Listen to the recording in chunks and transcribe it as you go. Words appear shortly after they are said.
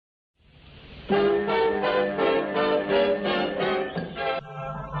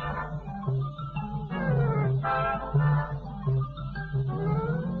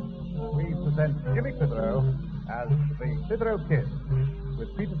present Jimmy Clitheroe as the Clitheroe Kid,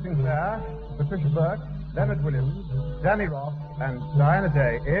 with Peter Sinclair, Patricia Burke, Leonard Williams, Danny Ross, and Diana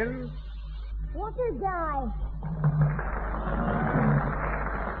Day in... What a guy!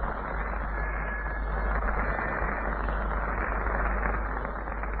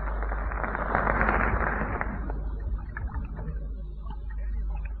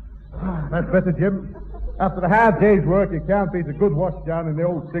 That's better, Jim. After a hard day's work, you can't beat a good wash down in the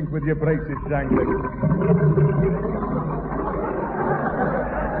old sink with your braces dangling.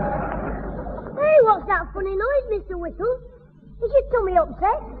 Hey, what's that funny noise, Mr. Whittle? Is your tummy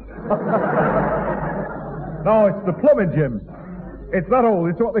upset? No, it's the plumbing, Jim. It's not old.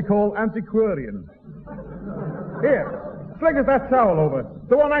 It's what they call antiquarian. Here, sling us that towel over.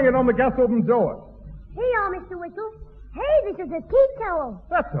 The one hanging on the gas oven door. Here you are, Mr. Whittle. Hey, this is a tea towel.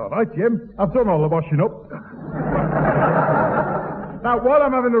 That's all right, Jim. I've done all the washing up. Now, while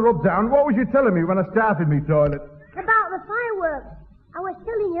I'm having a rub down, what was you telling me when I started me toilet? About the fireworks. I was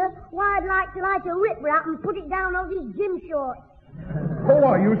telling you why I'd like to light a rip-rap and put it down on his gym shorts. Oh,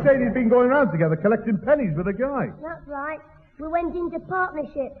 what? You were saying he'd been going around together collecting pennies with a guy. That's right. We went into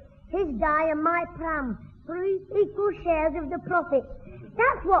partnership. His die and my pram. 3 equal shares of the profit.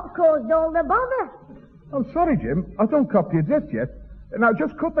 That's what caused all the bother. I'm sorry, Jim. I don't copy you just yet. Now,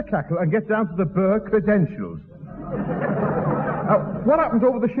 just cut the cackle and get down to the Burr credentials. What happened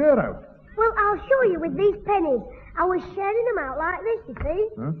over the share out? Well, I'll show you with these pennies. I was sharing them out like this, you see.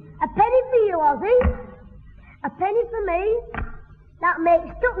 Huh? A penny for you, Ozzy. A penny for me. That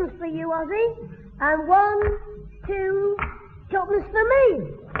makes tuppence for you, Ozzy. And 1, 2, tuppence for me.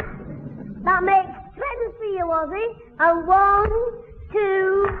 That makes threepence for you, Ozzy. And 1,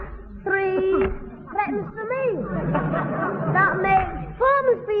 2, 3... threepence for me. That makes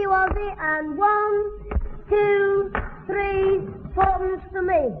fourpence for you, Ozzy, and 1, 2, 3, fourpence for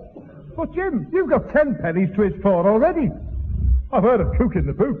me. But, Jim, you've got 10 pennies to his 4 already. I've heard of cooking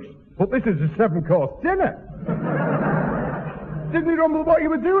the books, but this is a 7-course dinner. Didn't he rumble what you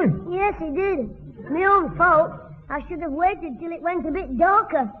were doing? Yes, he did. My own fault. I should have waited till it went a bit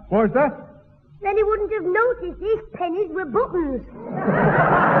darker. Why's that? Then he wouldn't have noticed these pennies were buttons.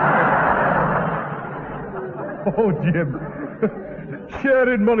 Oh, Jim.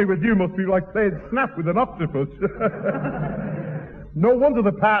 Sharing money with you must be like playing snap with an octopus. No wonder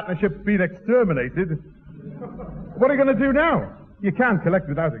the partnership's been exterminated. What are you going to do now? You can't collect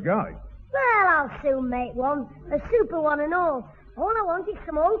without a guy. Well, I'll soon make one. A super one and all. All I want is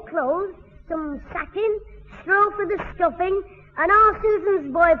some old clothes, some sacking, straw for the stuffing, and our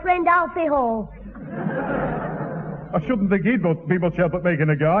Susan's boyfriend, Alfie Hall. I shouldn't think he'd be much help at making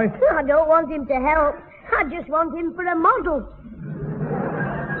a guy. I don't want him to help. I just want him for a model.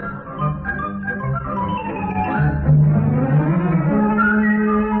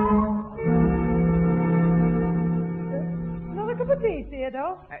 Another cup of tea,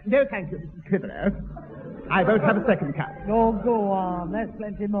 Theodore? No, thank you, Mrs. Clitheroe. I won't have a second cup. Oh, go on. There's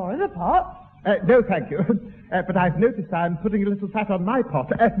plenty more in the pot. No, thank you. But I've noticed I'm putting a little fat on my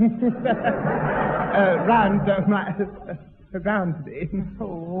pot. Round me.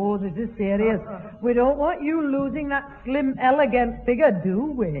 Oh, this is serious. We don't want you losing that slim, elegant figure, do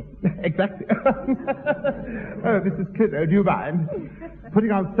we? Exactly. Oh, Mrs. Clitheroe, do you mind?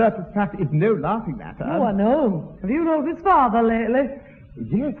 Putting on surplus fat is no laughing matter. Oh, I know. Have you noticed father lately?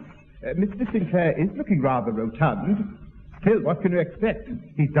 Yes. Mr. Sinclair is looking rather rotund. Still, what can you expect?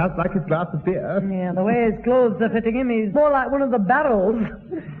 He does like his glass of beer. Yeah, the way his clothes are fitting him, he's more like one of the barrels.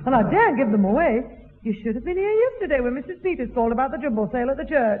 And I daren't give them away. You should have been here yesterday when Mrs. Peters called about the jumble sale at the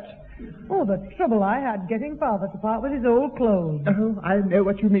church. Oh, the trouble I had getting father to part with his old clothes. Oh, I know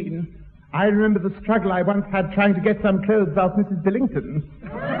what you mean. I remember the struggle I once had trying to get some clothes off Mrs. Billington.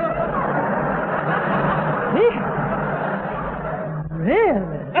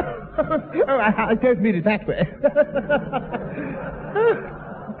 Really? Oh, I don't mean it that way.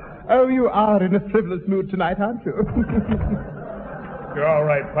 Oh, you are in a frivolous mood tonight, aren't you? You're all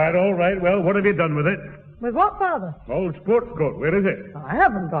right, Pat, all right. Well, what have you done with it? With what, father? Old sports coat. Where is it? I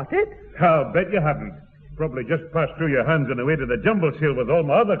haven't got it. I'll bet you haven't. Probably just passed through your hands on the way to the jumble sale with all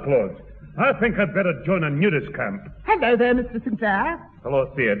my other clothes. I think I'd better join a nudist camp. Hello there, Mr. Sinclair. Hello,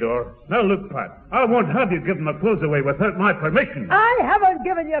 Theodore. Now, look, Pat, I won't have you giving my clothes away without my permission. I haven't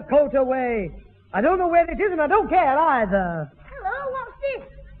given your coat away. I don't know where it is, and I don't care either. Hello, what's this?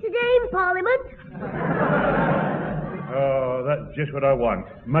 Today in Parliament? Oh, that's just what I want.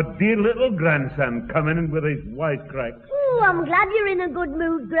 My dear little grandson coming in with his wisecracks. Oh, I'm glad you're in a good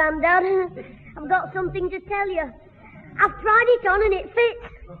mood, Grandad. I've got something to tell you. I've tried it on and it fits.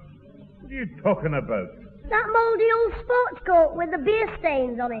 What are you talking about? That mouldy old sports coat with the beer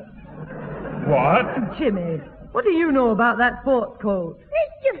stains on it. What? Jimmy, what do you know about that sports coat?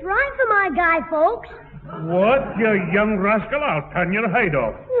 It's just right for my guy, folks. What, you young rascal? I'll turn your hide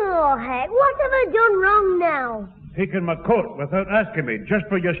off. Oh, heck, what have I done wrong now? Taking my coat without asking me, just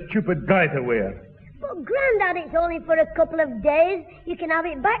for your stupid guy to wear. But, Grandad, it's only for a couple of days. You can have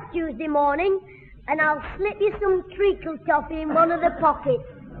it back Tuesday morning, and I'll slip you some treacle toffee in one of the pockets.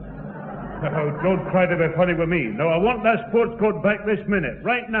 Oh, don't try to be funny with me. No, I want that sports coat back this minute.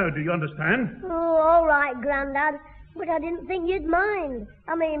 Right now, do you understand? Oh, all right, Grandad. But I didn't think you'd mind.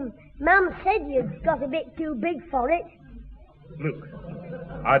 I mean, Mum said you'd got a bit too big for it. Look,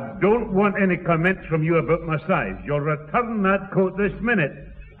 I don't want any comments from you about my size. You'll return that coat this minute,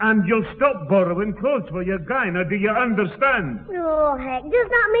 and you'll stop borrowing clothes for your guy. Now, do you understand? Oh, heck, does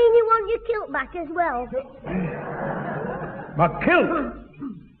that mean you want your kilt back as well? My kilt?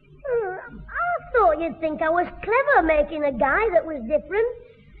 I thought you'd think I was clever making a guy that was different.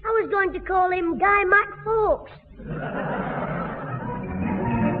 I was going to call him Guy Mac Fawkes.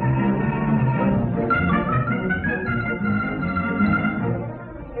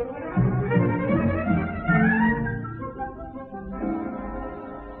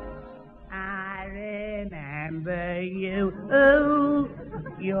 I remember you, ooh,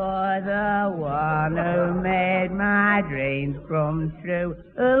 you're the one who made my dreams come true,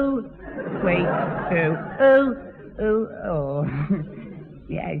 ooh, sweet too, ooh, oh.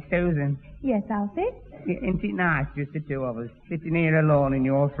 Yeah, Susan. Yes, Alfie? Isn't it nice, just the two of us, sitting here alone in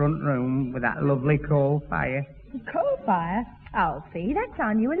your front room with that lovely coal fire? Coal fire? Alfie, that's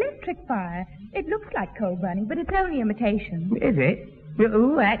our new electric fire. It looks like coal burning, but it's only imitation. Is it?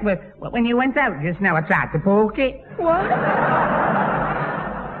 Ooh, heck, well, when you went out just now, I tried to poke it. What?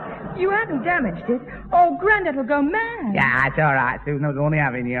 You haven't damaged it. Oh, Grandad will go mad. Yeah, it's all right, Susan. I was only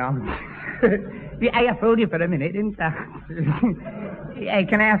having you on. Yeah, I fooled you for a minute, didn't I? Hey,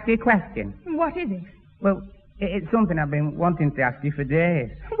 can I ask you a question? What is it? Well, it's something I've been wanting to ask you for days.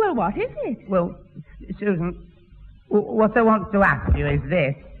 Well, what is it? Well, Susan, what I want to ask you is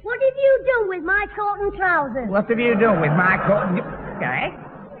this. What have you done with my cotton trousers? What have you done with my cotton... Okay?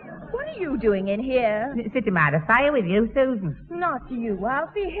 What are you doing in here? Sitting by the fire with you, Susan. Not you,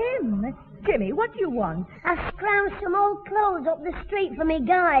 Alfie, him. Jimmy, what do you want? I scrounged some old clothes up the street for me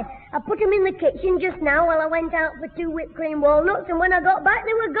guy. I put them in the kitchen just now while I went out for 2 whipped cream walnuts, and when I got back,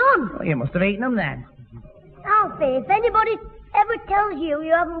 they were gone. Well, you must have eaten them then. Alfie, if anybody ever tells you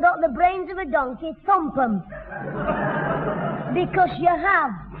you haven't got the brains of a donkey, thump 'em. Because you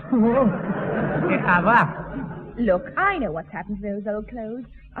have. You have, huh? Look, I know what's happened to those old clothes.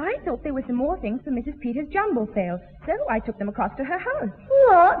 I thought there were some more things for Mrs. Peters' jumble sale, so I took them across to her house.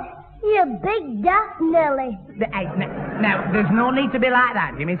 What? You big daft Nellie. Now, there's no need to be like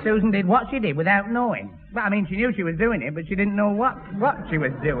that, Jimmy. Susan did what she did without knowing. Well, I mean, she knew she was doing it, but she didn't know what she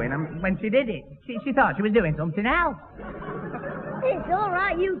was doing when she did it. She thought she was doing something else. It's all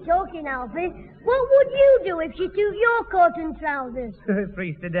right, you talking, Alfie. What would you do if she took your coat and trousers?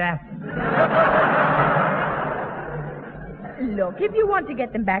 Freeze to death. Look, if you want to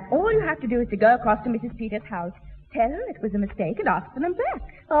get them back, all you have to do is to go across to Mrs. Peters' house. Tell her it was a mistake and ask for them back.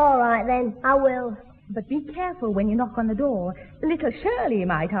 All right, then. I will. But be careful when you knock on the door. Little Shirley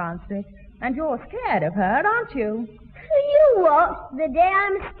might answer it. And you're scared of her, aren't you? You what? The day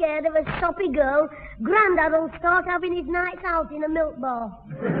I'm scared of a soppy girl, Grandad will start having his nights out in a milk bar.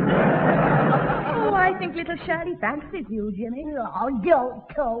 Oh, I think little Shirley fancies you, Jimmy. Oh, don't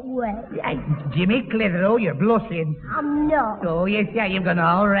talk wet. Hey, Jimmy Clitheroe, you're blushing. I'm not. Oh, yes, yeah, you've gone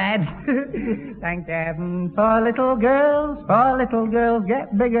all red. Thank heaven for little girls. For little girls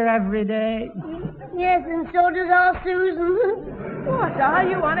get bigger every day. Yes, and so does our Susan. What are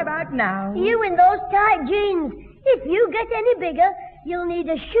you on about now? You in those tight jeans. If you get any bigger, you'll need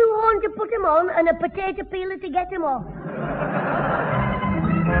a shoehorn to put 'em on and a potato peeler to get 'em off.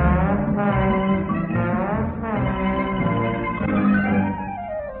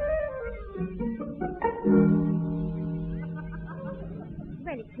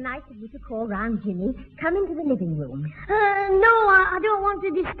 Well, it's nice of you to call round, Jimmy. Come into the living room. No, I don't want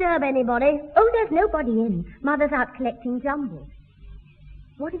to disturb anybody. Oh, there's nobody in. Mother's out collecting jumbles.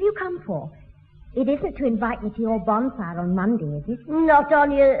 What have you come for? It isn't to invite me to your bonfire on Monday, is it? Not on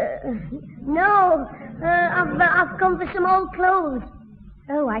you. No. I've come for some old clothes.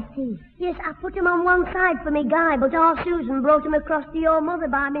 Oh, I see. Yes, I put 'em on one side for me guy, but our Susan brought 'em across to your mother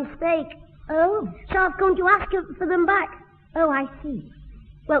by mistake. Oh. So I've come to ask her for them back. Oh, I see.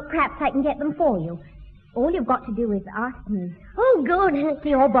 Well, perhaps I can get them for you. All you've got to do is ask me. Oh, good. To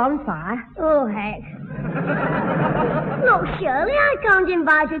your bonfire. Oh, heck. Look, Shirley, I can't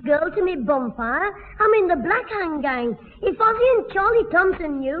invite a girl to me bonfire. I'm in the Black Hand gang. If Ozzie and Charlie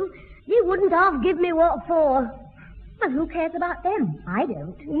Thompson knew, She wouldn't half give me what for. Well, who cares about them? I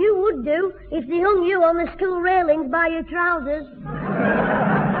don't. You would do if they hung you on the school railings by your trousers.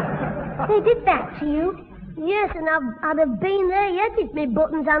 They did that to you? Yes, and I'd have been there yet if my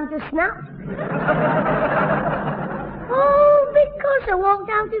buttons hadn't have snapped. Oh, because I walked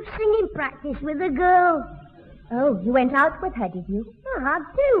out of singing practice with a girl. Oh, you went out with her, did you? I had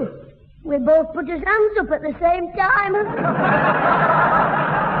to. We both put our hands up at the same time.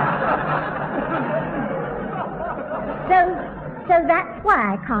 So that's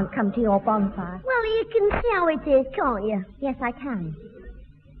why I can't come to your bonfire. Well, you can see how it is, can't you? Yes, I can.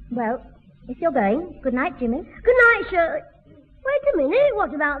 Well, if you're going, good night, Jimmy. Good night, Shirley. Wait a minute,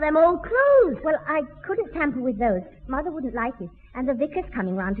 what about them old clothes? Well, I couldn't tamper with those. Mother wouldn't like it. And the vicar's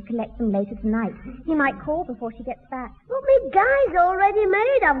coming round to collect them later tonight. He might call before she gets back. But my guy's already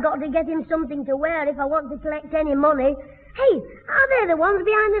made. I've got to get him something to wear if I want to collect any money. Hey, are they the ones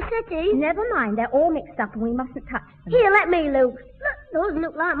behind the settee? Never mind, they're all mixed up and we mustn't touch them. Here, let me look. Look, those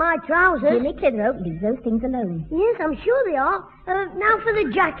look like my trousers. Jimmy Clitheroe, leave those things alone. Yes, I'm sure they are. Now for the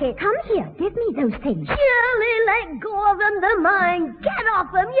jacket. Come here, give me those things. Shirley, let go of them, they're mine. Get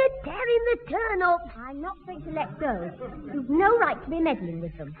off them, you're tearing the turnips. I'm not going to let go. You've no right to be meddling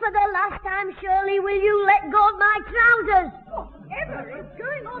with them. For the last time, Shirley, will you let go of my trousers? Whatever is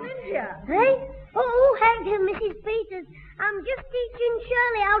going on in here? Hey? Oh, heck, Mrs. Peters. I'm just teaching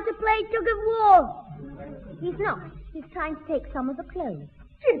Shirley how to play tug of war. He's not. He's trying to take some of the clothes.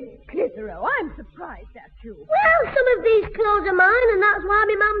 Jimmy Clitheroe, I'm surprised at you. Well, some of these clothes are mine, and that's why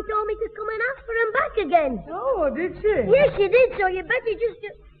my mum told me to come and ask for them back again. Oh, did she? Yes, she did, so you better just...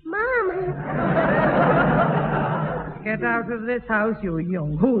 Mum. Get out of this house, you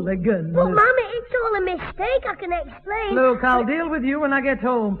young hooligan. Well, Mummy, it's all a mistake. I can explain. Look, I'll deal with you when I get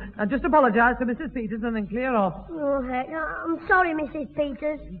home. Now, just apologize to Mrs. Peters and then clear off. Oh, heck. I'm sorry, Mrs.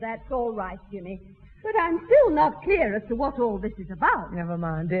 Peters. That's all right, Jimmy. But I'm still not clear as to what all this is about. Never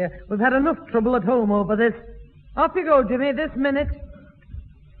mind, dear. We've had enough trouble at home over this. Off you go, Jimmy, this minute.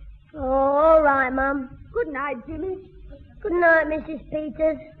 Oh, all right, Mum. Good night, Jimmy. Good night, Mrs.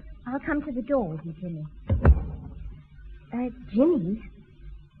 Peters. I'll come to the door with you, Jimmy. Jimmy?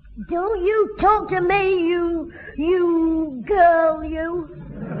 Don't you talk to me, you girl, you.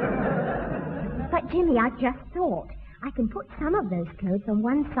 But, Jimmy, I just thought I can put some of those clothes on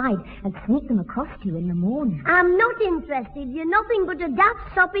one side and sneak them across to you in the morning. I'm not interested. You're nothing but a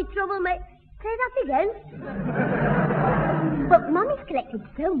daft, soppy troublemaker. Say that again. But Mummy's collected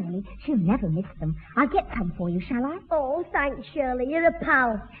so many, she'll never miss them. I'll get some for you, shall I? Oh, thanks, Shirley. You're a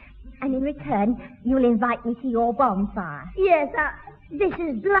pal. And in return, you'll invite me to your bonfire. Yes, this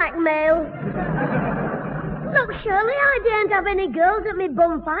is blackmail. Look, Shirley, I daren't have any girls at my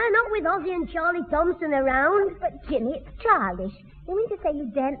bonfire, not with Ozzie and Charlie Thompson around. But, Jimmy, it's childish. You mean to say you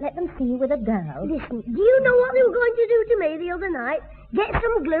daren't let them see you with a girl? Listen, do you know what they were going to do to me the other night? Get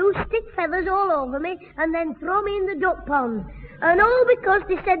some glue, stick feathers all over me, and then throw me in the duck pond. And all because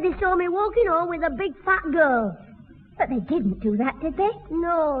they said they saw me walking home with a big fat girl. But they didn't do that, did they?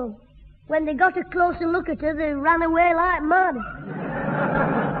 No. When they got a closer look at her, they ran away like mad.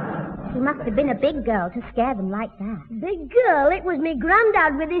 She must have been a big girl to scare them like that. Big girl? It was me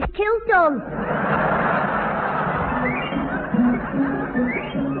granddad with his kilt on.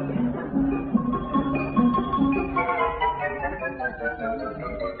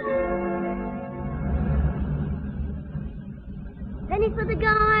 Penny for the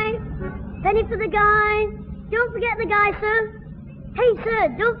guy. Penny for the guy. Don't forget the guy, sir. Hey, sir,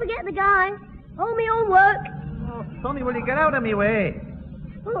 don't forget the guy. Hold me homework. Oh, Sonny, will you get out of me way?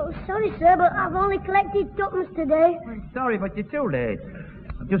 Oh, sorry, sir, but I've only collected tuppence today. I'm sorry, but you're too late.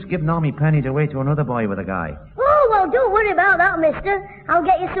 I've just given all my pennies away to another boy with a guy. Oh, well, don't worry about that, mister. I'll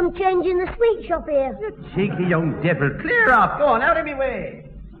get you some change in the sweet shop here. You cheeky young devil. Clear off. Go on, out of me way.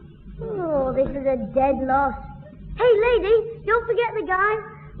 Oh, this is a dead loss. Hey, lady, don't forget the guy.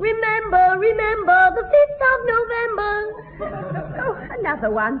 Remember, the 5th of November. Oh, another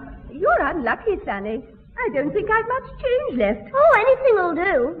one. You're unlucky, Sonny. I don't think I've much change left. Oh, anything will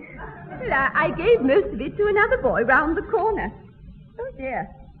do. Well, I gave most of it to another boy round the corner. Oh, dear.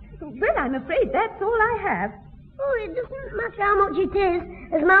 Well, I'm afraid that's all I have. Oh, it doesn't matter how much it is.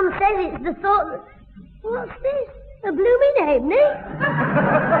 As Mum says, it's the thought that... What's this? A blooming halfpenny?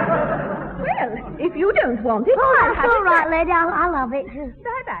 Well, if you don't want it, Oh, I'll that's have all it right, back. lady. I'll have it.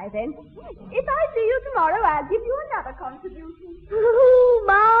 Bye-bye, then. If I see you tomorrow, I'll give you another contribution. Ooh,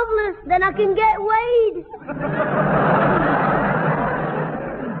 marvellous. Then I can get weighed.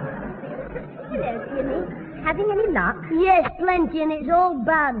 Hello, Jimmy. Having any luck? Yes, plenty, and it's all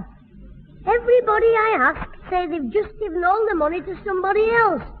bad. Everybody I ask say they've just given all the money to somebody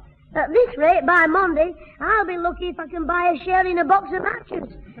else. At this rate, by Monday, I'll be lucky if I can buy a share in a box of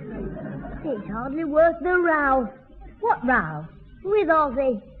matches. It's hardly worth the row. What row? With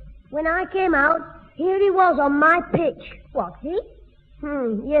Ozzy. When I came out, here he was on my pitch. Was he?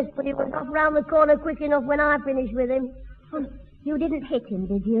 Yes, but he was off round the corner quick enough when I finished with him. You didn't hit him,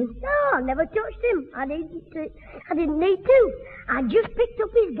 did you? No, I never touched him. I didn't need to. I just picked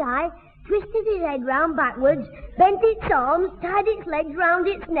up his guy, twisted his head round backwards, bent its arms, tied its legs round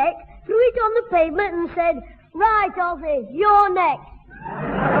its neck, threw it on the pavement and said, "Right, Ozzy, you're next."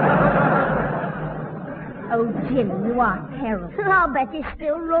 Oh, Jimmy, you are terrible. I'll bet he's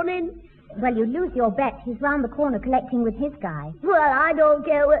still running. Well, you lose your bet. He's round the corner collecting with his guy. Well, I don't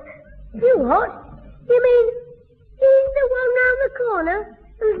care what... You what? You mean he's the one round the corner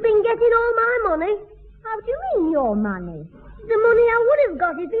who's been getting all my money? How do you mean your money? The money I would have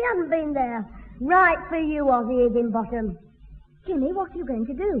got if he hadn't been there. Right for you, Ozzy Higginbottom. Jimmy, what are you going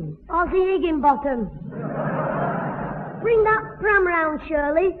to do? Ozzy Higginbottom. Bring that pram round,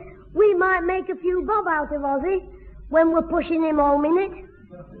 Shirley. We might make a few bob out of Ozzy when we're pushing him home in it.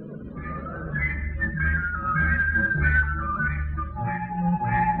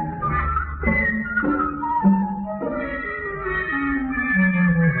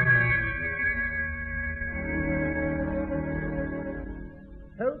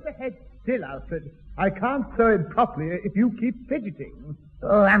 Hold the head still, Alfred. I can't sew him properly if you keep fidgeting.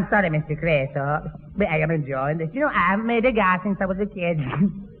 Oh, I'm sorry, Mr. Clitheroe, but I am enjoying this. You know, I haven't made a guy since I was a kid.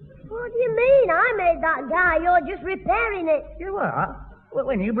 What do you mean? I made that guy. You're just repairing it. You what? Well,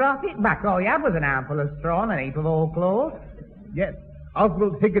 when you brought it back, all you had was an armful of straw and a heap of old clothes. Yes,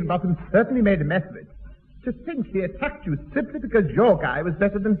 Oswald Higginbottom certainly made a mess of it. To think he attacked you simply because your guy was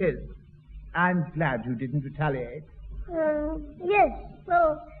better than his. I'm glad you didn't retaliate. Yes.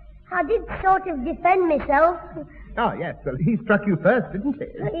 Well, I did sort of defend myself. Oh, yes. Well, he struck you first, didn't he?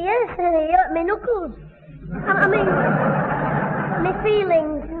 Yes, he hurt my knuckles. I mean, my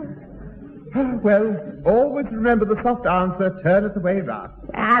feelings. Well, always remember the soft answer, turneth away wrath.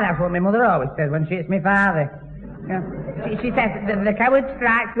 That's what my mother always says when she hits my father. She says that the coward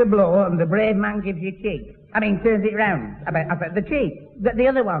strikes the blow and the brave man gives you cheek. I mean, turns it round. About the cheek. The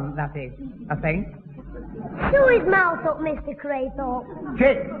other one, that is, I think. Chew his mouth up, Mr. Craythorpe.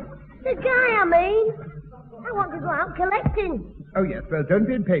 Check. The guy, I mean. I want to go out collecting. Oh, yes. Well, don't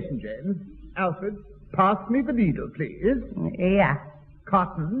be impatient, James. Alfred, pass me the needle, please. Yeah.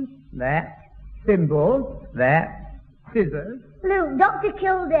 Cotton. There. Thimbles. There. Scissors. Luke, Dr.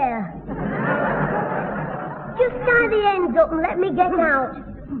 Kildare. Just tie the ends up and let me get out.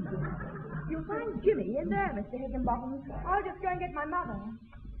 You'll find Jimmy in there, Mr. Higginbottom. I'll just go and get my mother.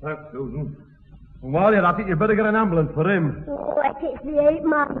 Thanks, Susan. And while you're at it, you'd better get an ambulance for him. Oh, it's the 8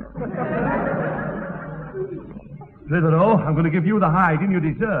 man. Clitheroe, I'm going to give you the hiding you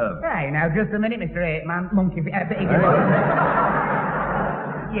deserve. Hey, now, just a minute, Mr. 8-Man. Monkey...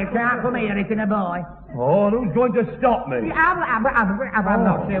 You can't come here hitting a boy. Oh, and who's going to stop me? I'm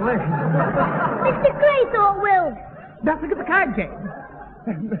not sure. Mr. Craythorpe will. That's a good kind, James.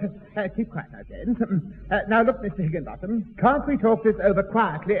 Keep quiet now, James. Now, look, Mr. Higginbottom, can't we talk this over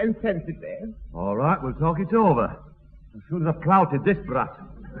quietly and sensibly? All right, we'll talk it over. As soon as I've clouted this brat.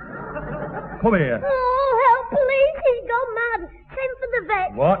 Come here. Oh, help, please. He's gone mad. Send for the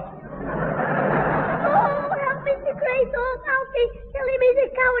vet. What? Oh, help, Mr. Craythorpe. Alfie, tell him he's a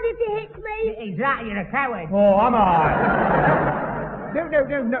coward if he hits me. He's right, you're a coward. Oh, am I?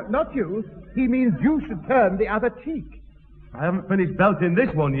 No, not you. He means you should turn the other cheek. I haven't finished belting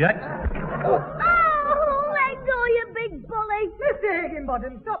this one yet. Oh, let go, you big bully. Mr.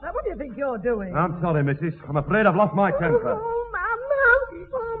 Higginbottom, stop that. What do you think you're doing? I'm sorry, missus. I'm afraid I've lost my temper. Oh, Mum.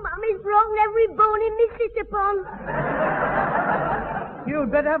 Oh, Mum, he's broken every bone in me sit upon.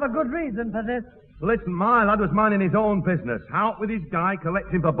 You'd better have a good reason for this. Listen, my lad was minding his own business, out with his guy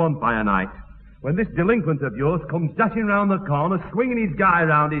collecting for bonfire night, when this delinquent of yours comes dashing round the corner, swinging his guy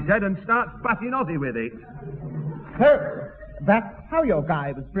round his head and starts batting Ozzy with it. So, that's how your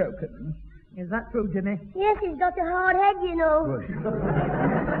guy was broken. Is that true, Jimmy? Yes, he's got a hard head, you know.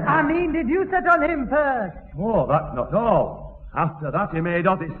 I mean, did you set on him first? Oh, that's not all. After that, he made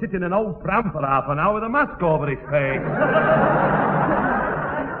Ozzy sit in an old pram for half an hour with a mask over his face.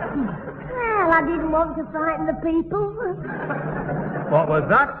 Well, I didn't want to frighten the people. What was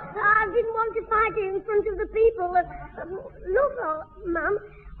that? I didn't want to fight it in front of the people. Look, Mum,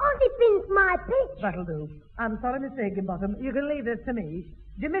 Ozzy pinched my pitch. That'll do. I'm sorry, Mr. Higginbottom. You can leave this to me.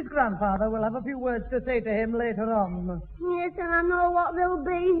 Jimmy's grandfather will have a few words to say to him later on. Yes, and I know what they'll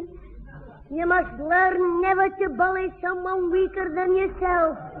be. You must learn never to bully someone weaker than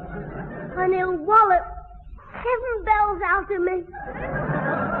yourself. And he'll wallop 7 bells out of me.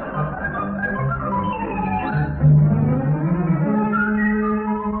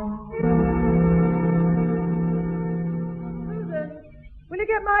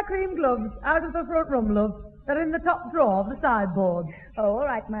 my cream gloves out of the front room, love. They're in the top drawer of the sideboard. Oh, all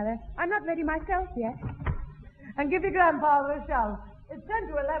right, Mother. I'm not ready myself yet. And give your grandfather a shout. It's 10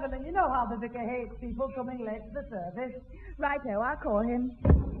 to 11, and you know how the vicar hates people coming late to the service. Righto, I'll call him.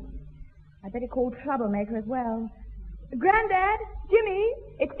 I'd better call Troublemaker as well. Grandad, Jimmy,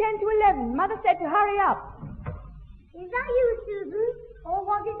 it's 10 to 11. Mother said to hurry up. Is that you, Susan? Or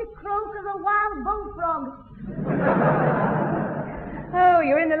was it the croak of a wild bullfrog? Oh,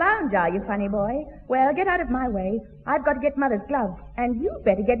 you're in the lounge, are you, funny boy? Well, get out of my way. I've got to get Mother's gloves, and you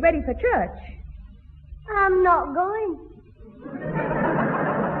better get ready for church. I'm not going.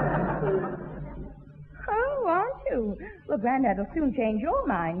 Oh, aren't you? Well, Grandad will soon change your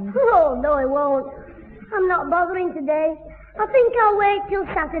mind. Oh, no, it won't. I'm not bothering today. I think I'll wait till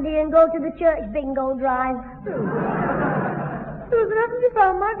Saturday and go to the church bingo drive. Susan, haven't you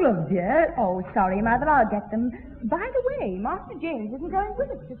found my gloves yet? Oh, sorry, Mother, I'll get them. By the way, Master James isn't going with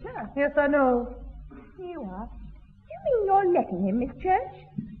us to church. Yes, I know. Here you are. Do you mean you're letting him miss church?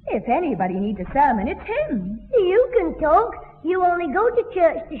 If anybody needs a sermon, it's him. You can talk. You only go to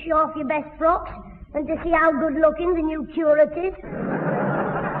church to show off your best frocks and to see how good-looking the new curate is.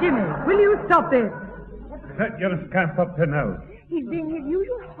 Jimmy, will you stop this? Is that your scamp up to now? He's being his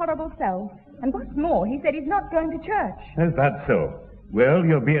usual horrible self. And what's more, he said he's not going to church. Is that so? Well,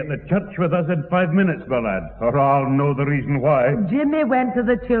 you'll be at the church with us in 5 minutes, my lad, or I'll know the reason why. Jimmy went to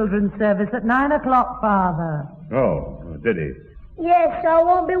the children's service at 9 o'clock, Father. Oh, did he? Yes, so I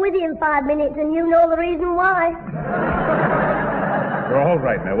won't be with you in 5 minutes, and you know the reason why. All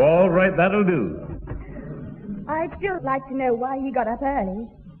right now, all right, that'll do. I'd still like to know why he got up early.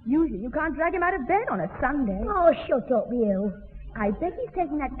 Usually you can't drag him out of bed on a Sunday. Oh, shut up, you. I bet he's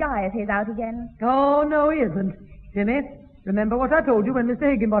taking that guy of his out again. Oh, no, he isn't. Jimmy, remember what I told you when Mr.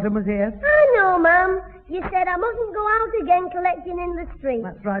 Higginbottom was here? I know, Mum. You said I mustn't go out again collecting in the street.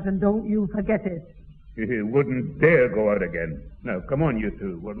 That's right, and don't you forget it. He wouldn't dare go out again. Now, come on, you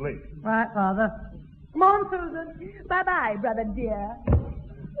two. We're late. Right, Father. Come on, Susan. Bye-bye, brother dear.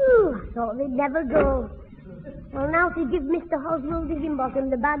 Ooh, I thought they'd never go. Well, now to give Mr. Oswald Higginbottom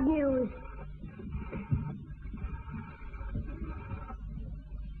the bad news.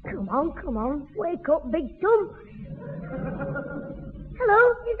 Come on. Wake up, big Tom.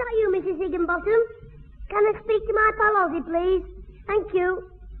 Hello, is that you, Mrs. Higginbottom? Can I speak to my pal Ozzy, please? Thank you.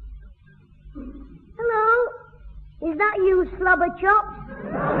 Hello? Is that you, Slobber Chops?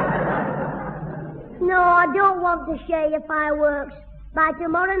 No, I don't want to share your fireworks. By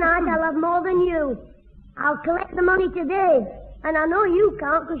tomorrow night, I'll have more than you. I'll collect the money today. And I know you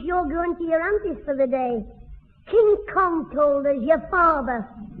can't because you're going to your auntie's for the day. King Kong told us, your father.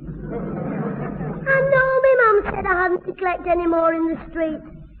 I know my mum said I hadn't to collect any more in the street.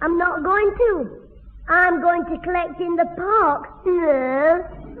 I'm not going to. I'm going to collect in the park. No.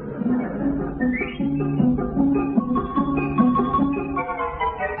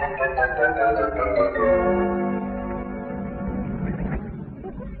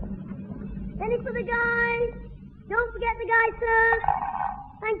 Penny for the guy. Don't forget the guy, sir.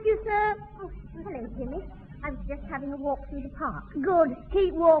 Thank you, sir. Oh, hello, Jimmy. I was just having a walk through the park. Good.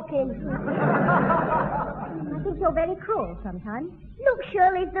 Keep walking. I think you're very cruel sometimes. Look,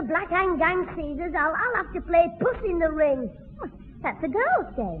 Shirley, if the Black Hand Gang sees us, I'll have to play Puss in the Ring. That's a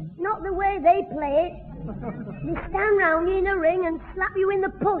girl's game. Not the way they play it. They stand round you in a ring and slap you in the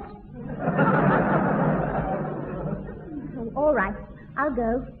puss. Oh, all right. I'll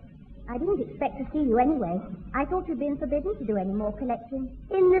go. I didn't expect to see you anyway. I thought you'd been forbidden to do any more collecting.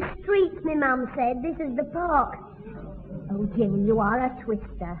 In the streets, my mum said. This is the park. Oh, Jimmy, you are a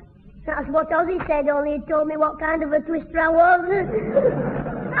twister. That's what Ozzy said, only he told me what kind of a twister I was.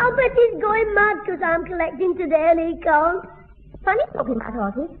 I'll bet he's going mad because I'm collecting today and he can't. Funny talking about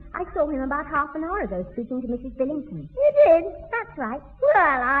Ozzy. I saw him about half an hour ago speaking to Mrs. Billington. You did? That's right.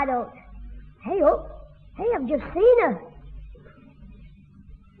 Well, I don't. Hey, up. Hey, I've just seen her.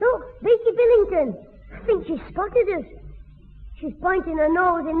 Look, Beaky Billington. I think she's spotted us. She's pointing her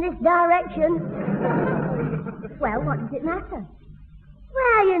nose in this direction. Well, what does it matter?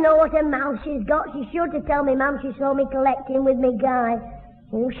 Well, you know what a mouth she's got. She's sure to tell me, Mum, she saw me collecting with me guy.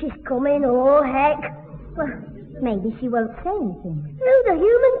 Oh, she's coming. Oh, heck. Well, maybe she won't say anything. Who's a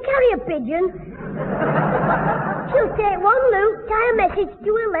human carrier pigeon? She'll take one loop, tie a message to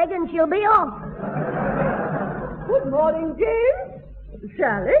her leg, and she'll be off. Good morning, James.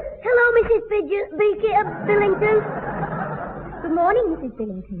 Charlotte? Hello, Mrs. Beaky Billington. Good morning, Mrs.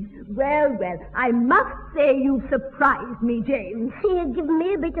 Billington. Well, I must say you surprised me, James. You've given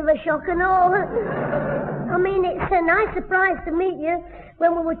me a bit of a shock and all. I mean, it's a nice surprise to meet you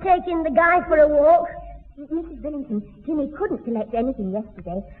when we were taking the guy for a walk. Mrs. Billington, Jimmy couldn't collect anything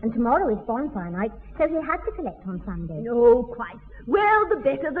yesterday, and tomorrow is bonfire night, so he had to collect on Sunday. Oh, quite. Well, the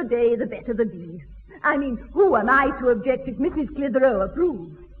better the day, the better the deed. I mean, who am I to object if Mrs. Clitheroe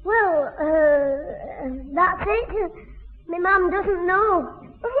approves? Well, that's it. My mum doesn't know.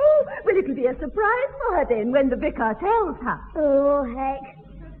 Oh, well, it'll be a surprise for her then when the vicar tells her. Oh, heck.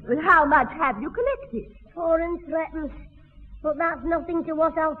 Well, how much have you collected? 4 and 3. But that's nothing to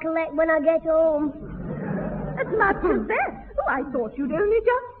what I'll collect when I get home. As much as that? Oh, I thought you'd only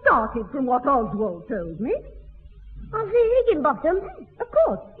just started from what Oswald told me. Ossie Higginbottom? Of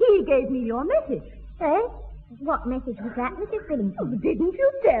course, he gave me your message. Eh? What message was that, Mrs. Billington? Oh, didn't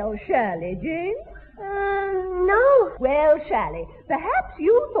you tell Shirley, Jane? No. Well, Shirley, perhaps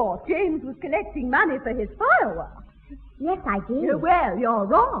you thought James was collecting money for his fireworks. Yes, I did. Well, you're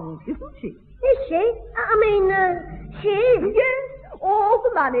wrong, isn't she? Is she? She is. Yes, all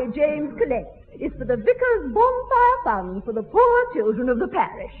the money James collects is for the vicar's bonfire fund for the poor children of the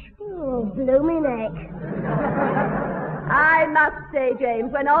parish. Oh, blooming heck. I must say,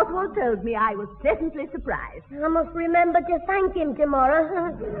 James, when Oswald told me, I was pleasantly surprised. I must remember to thank him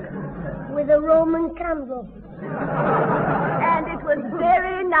tomorrow with a Roman candle. And it was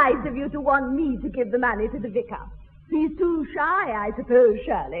very nice of you to want me to give the money to the vicar. He's too shy, I suppose,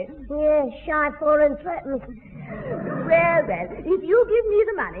 Shirley. Yes, shy 4 and 3. Well, if you give me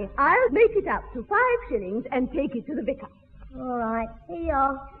the money, I'll make it up to 5 shillings and take it to the vicar. All right, here you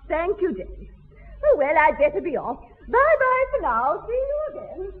are. Thank you, James. Oh, well, I'd better be off. Bye-bye for now. See you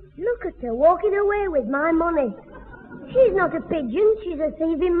again. Look at her walking away with my money. She's not a pigeon, she's a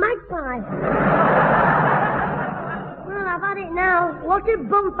thieving magpie. Well, I've had it now. What a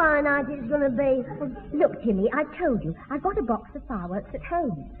bonfire night it's going to be. Look, Jimmy, I told you, I got a box of fireworks at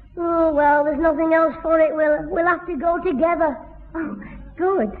home. Oh, well, there's nothing else for it. We'll have to go together. Oh,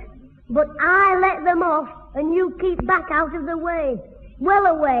 good. But I let them off, and you keep back out of the way. Well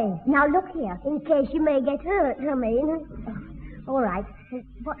away. Now, look here. In case you may get hurt, I mean. All right.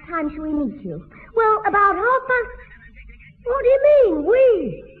 What time shall we meet you? Well, about 3:30. What do you mean, we?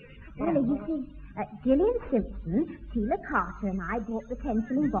 Well, you see, Gillian Simpson, Sheila Carter, and I bought the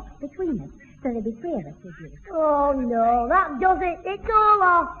 10-shilling box between us, so there'll be 3 of us with you. Oh, no, that does it. It's all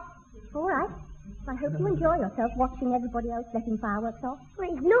off. All right. I hope you enjoy yourself watching everybody else letting fireworks off. Well,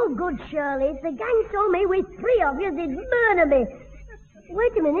 it's no good, Shirley. If the gang saw me with 3 of you, they'd murder me.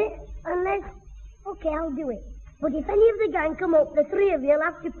 Wait a minute. Unless... Okay, I'll do it. But if any of the gang come up, the 3 of you'll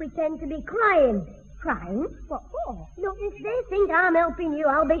have to pretend to be crying. Crying? What for? Look, if they think I'm helping you,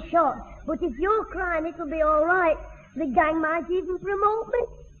 I'll be shot. But if you're crying, it'll be all right. The gang might even promote me.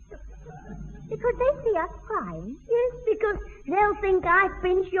 Because they see us crying? Yes, because they'll think I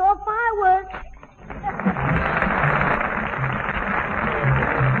pinch your fireworks.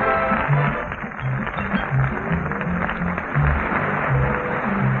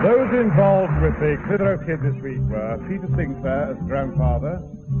 Those involved with the Clitheroe Kid this week were Peter Sinclair as grandfather,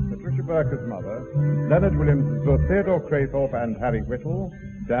 Patricia Burke as mother, Leonard Williams as both Theodore Craythorpe and Harry Whittle,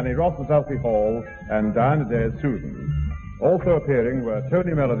 Danny Ross as Alfie Hall, and Diana Day as Susan. Also appearing were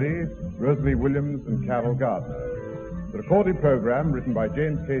Tony Melody, Rosalie Williams, and Carol Gardner. The recorded program, written by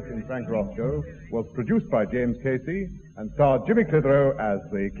James Casey and Frank Roscoe, was produced by James Casey and starred Jimmy Clitheroe as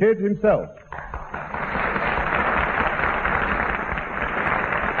the Kid himself.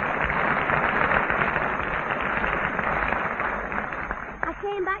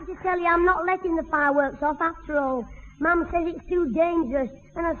 To tell you I'm not letting the fireworks off after all. Mum says it's too dangerous,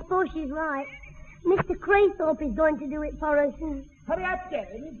 and I suppose she's right. Mr. Craythorpe is going to do it for us. Hurry up,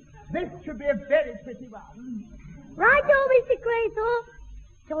 James. This should be a very pretty one. Right-o, Mr. Craythorpe.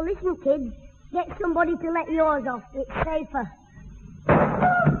 So listen, kids. Get somebody to let yours off. It's safer.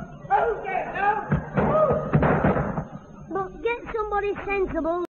 Oh, yeah, no. But get somebody sensible.